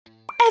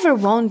Ever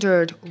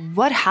wondered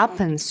what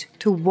happens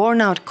to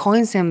worn-out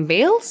coins and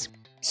bills?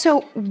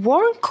 So,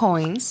 worn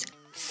coins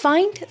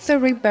find the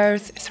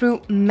rebirth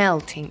through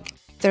melting.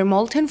 Their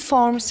molten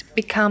forms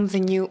become the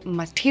new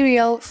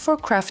material for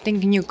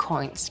crafting new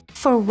coins.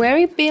 For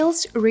weary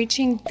bills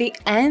reaching the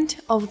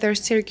end of their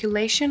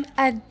circulation,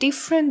 a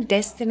different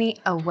destiny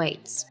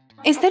awaits.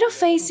 Instead of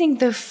facing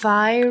the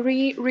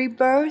fiery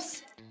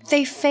rebirth,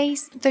 they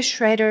face the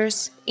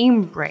shredder's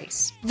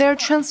embrace. They're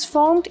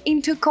transformed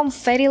into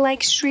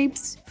confetti-like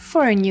strips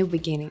for a new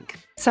beginning.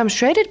 Some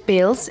shredded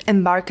bills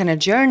embark on a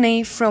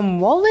journey from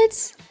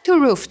wallets to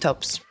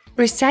rooftops.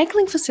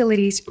 Recycling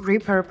facilities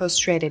repurpose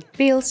shredded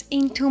bills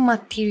into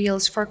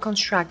materials for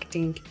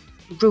constructing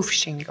roof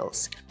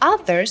shingles.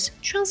 Others,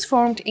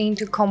 transformed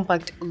into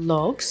compact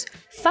logs,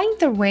 find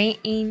their way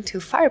into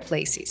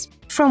fireplaces.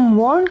 From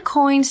worn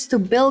coins to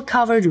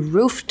bill-covered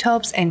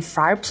rooftops and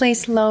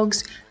fireplace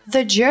logs,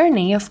 the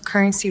journey of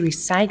currency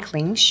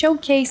recycling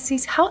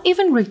showcases how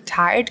even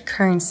retired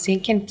currency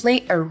can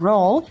play a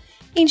role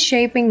in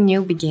shaping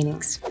new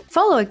beginnings.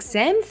 Follow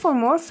Exam for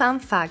more fun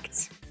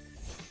facts.